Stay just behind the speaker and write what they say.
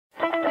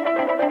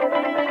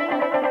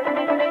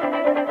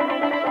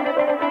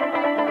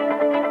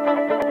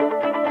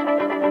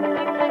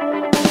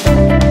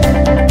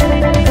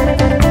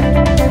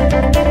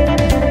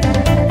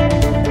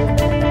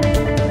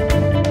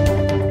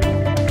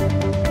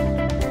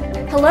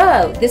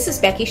Hello, this is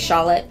Becky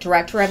Shawlett,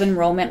 Director of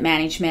Enrollment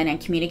Management and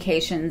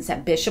Communications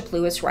at Bishop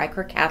Louis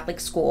Reicher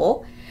Catholic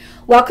School.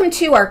 Welcome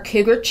to our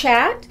Cougar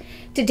Chat.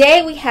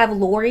 Today we have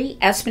Lori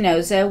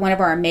Espinosa, one of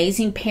our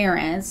amazing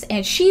parents,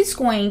 and she's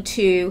going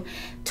to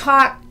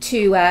talk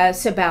to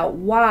us about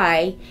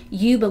why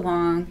you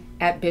belong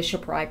at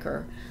Bishop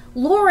Reicher.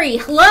 Lori,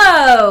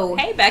 hello.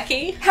 Hey,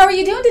 Becky. How are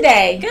you doing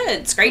today?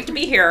 Good. It's great to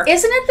be here.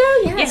 Isn't it,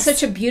 though? Yeah, Yes. It's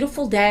such a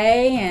beautiful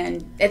day,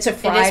 and it's a It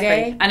is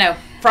Friday. pretty. I know.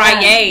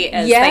 Friday,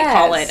 as yes. they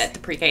call it at the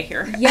pre-K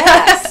here.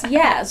 Yes,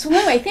 yes.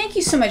 Well, anyway, thank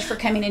you so much for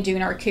coming and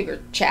doing our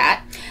Cougar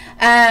Chat.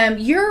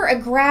 You're a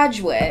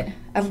graduate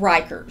of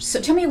Reicher, so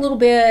tell me a little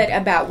bit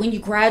about when you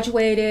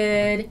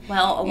graduated.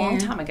 Well, a long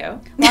time ago.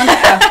 Well,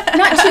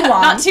 not too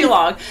long. Not too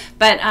long.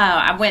 But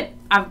I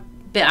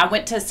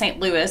went to St.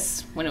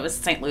 Louis when it was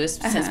St. Louis,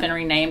 since been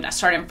renamed. I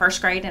started in first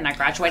grade and I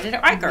graduated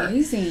at Reicher.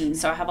 Amazing.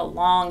 So I have a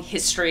long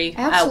history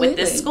Absolutely. with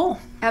this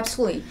school.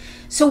 Absolutely.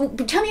 So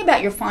tell me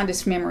about your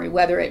fondest memory,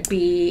 whether it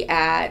be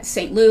at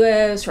St.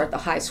 Louis or at the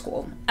high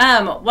school.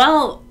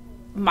 Well,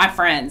 my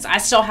friends. I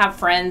still have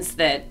friends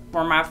that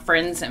were my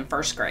friends in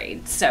first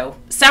grade. So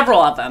several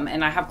of them,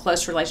 and I have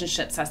close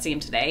relationships. I see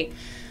them today.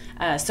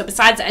 So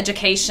besides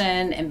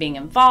education and being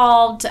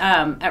involved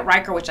at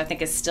Reicher, which I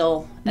think is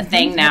still a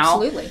thing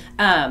now, Absolutely.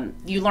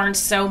 You learn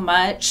so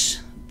much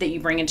that you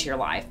bring into your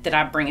life, that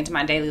I bring into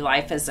my daily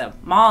life as a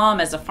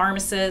mom, as a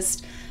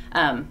pharmacist.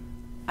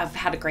 I've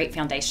had a great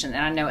foundation,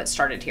 and I know it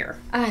started here.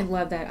 I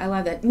love that. I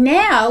love that.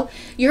 Now,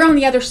 you're on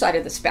the other side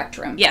of the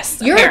spectrum. Yes,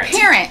 You're a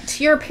parent.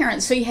 You're a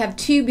parent, so you have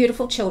two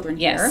beautiful children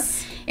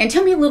Yes. here. And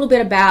tell me a little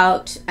bit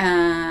about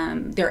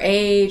their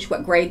age,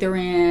 what grade they're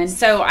in,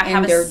 So I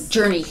have their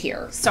journey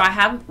here. So I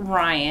have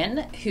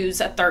Ryan, who's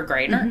a third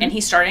grader, and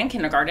he started in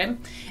kindergarten.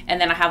 And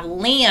then I have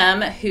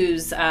Liam,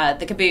 who's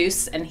the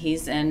caboose, and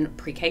he's in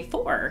pre-K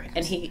 4.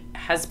 And he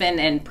has been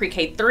in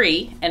pre-K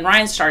 3, and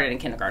Ryan started in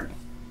kindergarten.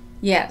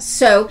 Yes.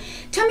 So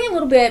tell me a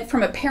little bit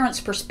from a parent's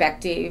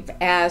perspective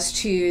as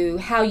to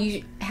how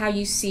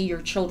you see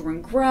your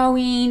children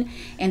growing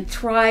and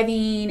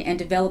thriving and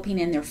developing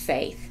in their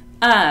faith.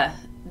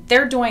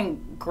 They're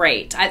doing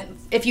great.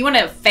 If you want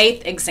a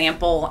faith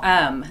example,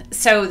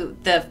 so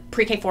the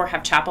pre-K 4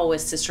 have chapel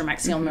with Sister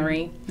Maxine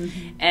Marie,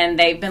 and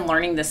they've been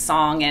learning this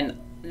song, and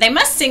they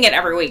must sing it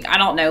every week. I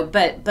don't know,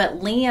 but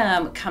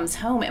Liam comes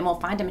home and we'll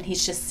find him, and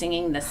he's just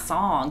singing this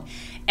song,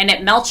 and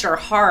it melts your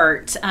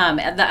heart.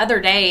 The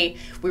other day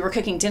we were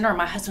cooking dinner, and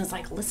my husband was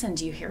like, "Listen,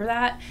 do you hear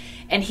that?"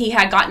 And he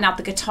had gotten out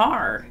the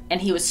guitar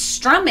and he was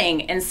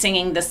strumming and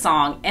singing the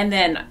song. And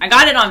then I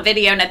got it on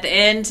video, and at the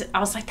end I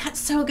was like, "That's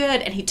so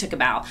good." And he took a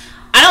bow.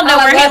 I don't know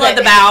where he left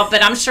the bow,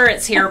 but I'm sure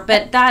it's here.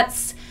 But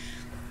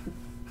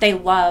they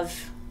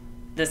love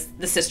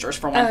the sisters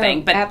for one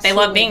thing, but absolutely.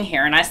 they love being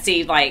here. And I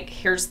see, like,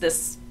 here's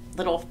this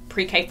little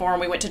pre-K 4,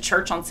 and we went to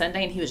church on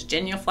Sunday, and he was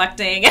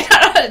genuflecting.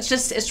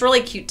 It's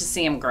really cute to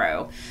see him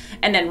grow.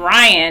 And then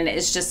Ryan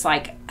is just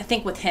like, I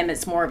think with him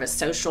it's more of a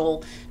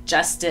social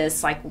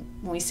justice. Like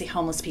when we see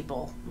homeless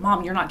people,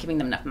 "Mom, you're not giving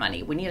them enough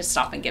money. We need to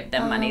stop and give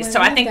them money."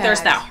 So I think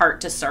there's that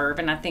heart to serve,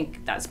 and I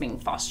think that's being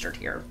fostered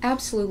here.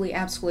 Absolutely,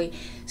 absolutely.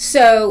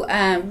 So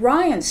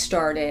Ryan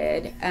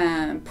started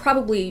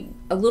probably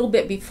a little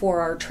bit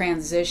before our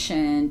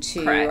transition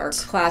to Correct. our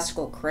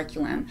classical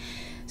curriculum.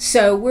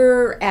 So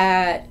we're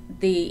at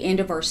the end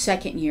of our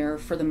second year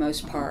for the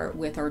most part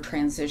with our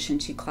transition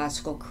to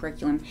classical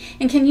curriculum.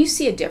 And can you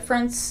see a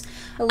difference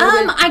a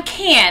little bit? I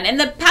can. In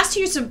the past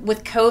 2 years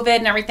with COVID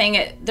and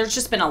everything, there's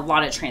just been a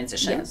lot of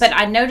transition. Yes. But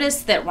I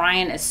noticed that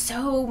Ryan is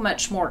so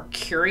much more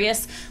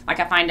curious. Like,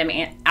 I find him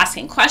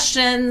asking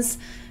questions.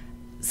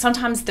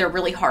 Sometimes they're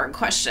really hard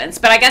questions,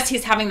 but I guess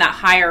he's having that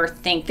higher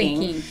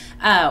thinking.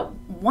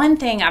 One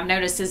thing I've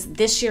noticed is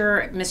this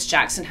year Miss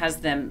Jackson has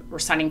them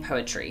reciting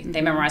poetry.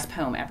 They memorize a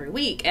poem every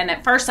week. And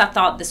at first I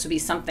thought this would be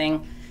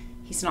something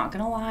he's not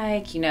going to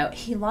like. You know,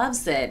 he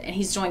loves it, and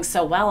he's doing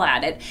so well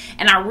at it.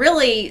 And I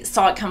really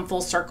saw it come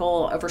full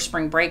circle over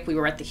spring break. We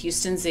were at the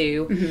Houston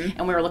Zoo,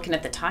 and we were looking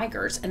at the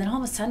tigers. And then all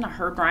of a sudden I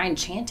heard Ryan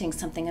chanting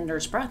something under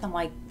his breath. I'm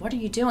like, "What are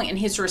you doing?" And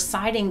he's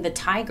reciting The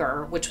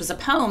Tiger, which was a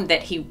poem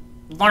that he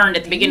learned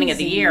at the beginning of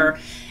the year.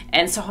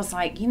 And so I was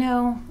like,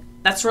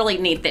 that's really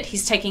neat that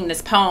he's taking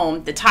this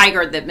poem, The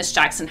Tiger, that Miss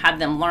Jackson had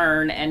them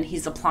learn, and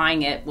he's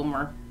applying it when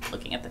we're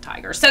looking at the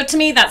tiger. So to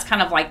me, that's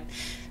kind of like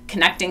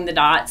connecting the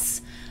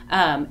dots.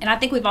 And I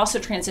think we've also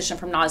transitioned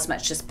from not as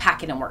much just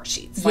packet and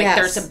worksheets. Like,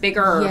 there's a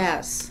bigger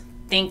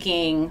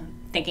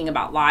thinking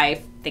about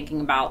life, thinking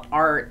about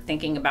art,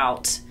 thinking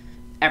about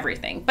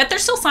everything. But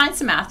there's still science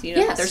and math,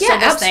 there's still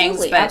those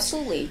things.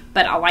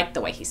 But I like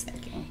the way he's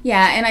thinking.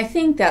 Yeah, and I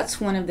think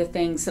that's one of the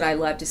things that I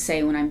love to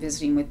say when I'm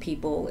visiting with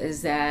people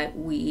is that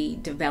we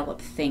develop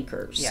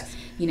thinkers.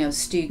 Yes.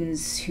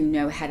 Students who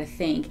know how to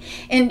think.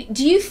 And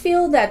do you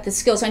feel that the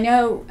skills, I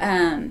know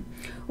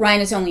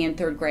Ryan is only in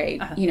third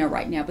grade,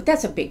 right now, but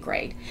that's a big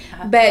grade.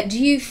 But do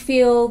you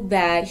feel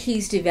that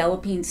he's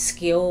developing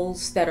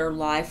skills that are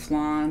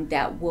lifelong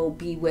that will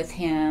be with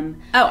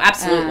him? Oh,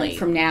 absolutely.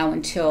 From now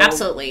until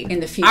absolutely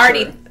in the future. I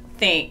already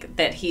think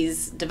that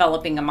he's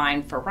developing a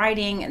mind for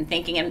writing and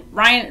thinking. And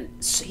Ryan,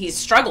 he's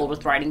struggled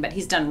with writing, but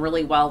he's done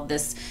really well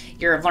this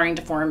year of learning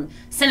to form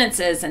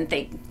sentences and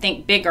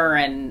think bigger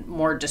and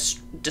more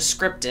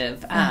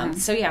descriptive.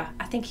 So yeah,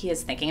 I think he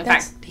is thinking. In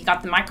fact, he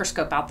got the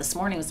microscope out this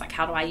morning. He was like,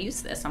 how do I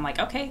use this? I'm like,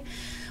 okay.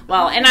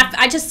 Well, and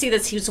I just see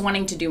this, he's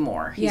wanting to do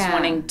more. He's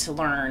wanting to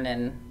learn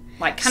and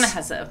like kind of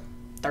has a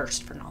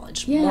thirst for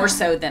knowledge, more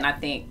so than I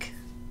think.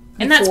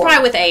 And that's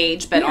probably with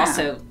age, but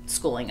also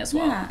schooling as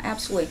well. Yeah,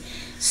 absolutely.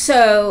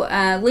 So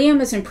Liam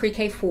is in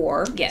pre-K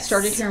 4. Yes.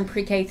 Started here in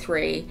pre-K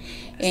 3.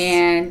 Yes.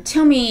 And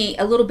tell me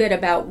a little bit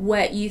about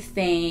what you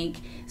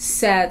think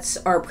sets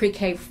our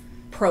pre-K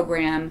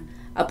program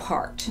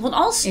apart. Well, it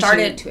all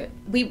started,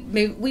 we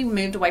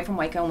moved away from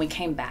Waco and we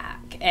came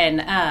back.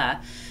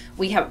 And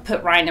we have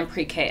put Ryan in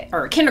pre-K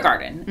or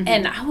kindergarten,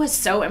 and I was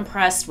so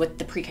impressed with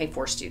the pre-K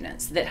 4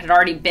 students that had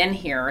already been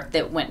here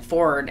that went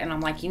forward. And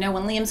I'm like, you know,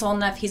 when Liam's old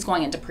enough, he's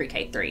going into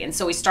pre-K 3. And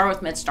so we start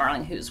with Mitch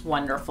Darling, who's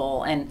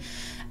wonderful, and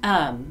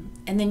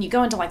then you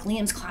go into like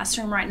Liam's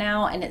classroom right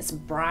now, and it's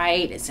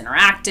bright, it's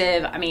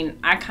interactive. I mean,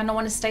 I kind of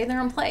want to stay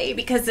there and play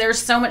because there's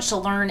so much to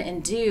learn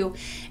and do.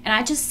 And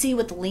I just see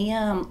with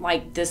Liam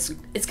like this,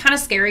 it's kind of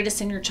scary to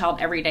send your child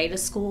every day to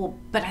school,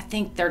 but I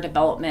think their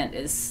development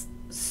is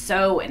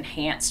so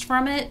enhanced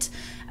from it.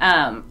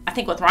 I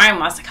think with Ryan,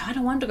 I was like, I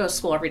don't want him to go to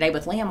school every day.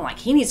 With Liam, I'm like,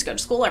 he needs to go to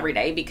school every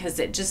day because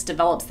it just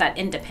develops that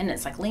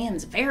independence. Like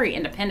Liam's very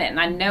independent,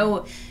 and I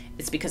know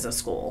it's because of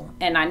school.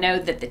 And I know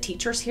that the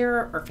teachers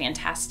here are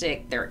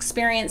fantastic. They're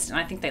experienced, and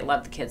I think they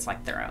love the kids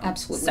like their own.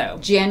 Absolutely. So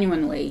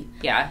genuinely,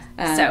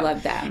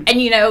 love them.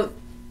 And you know,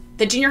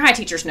 the junior high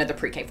teachers know the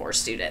pre-K 4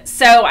 students.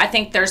 So I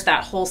think there's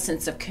that whole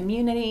sense of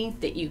community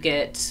that you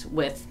get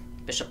with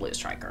Bishop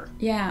Lewis Reicher.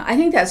 Yeah, I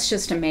think that's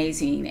just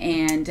amazing.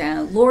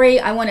 And Lori,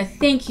 I want to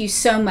thank you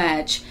so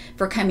much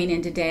for coming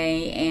in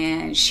today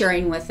and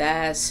sharing with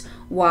us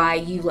why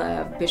you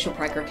love Bishop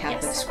Reicher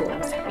Catholic School. I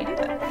was happy to do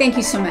that. Thank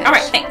you so much. All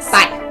right, thanks.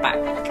 Bye.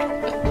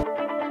 Bye.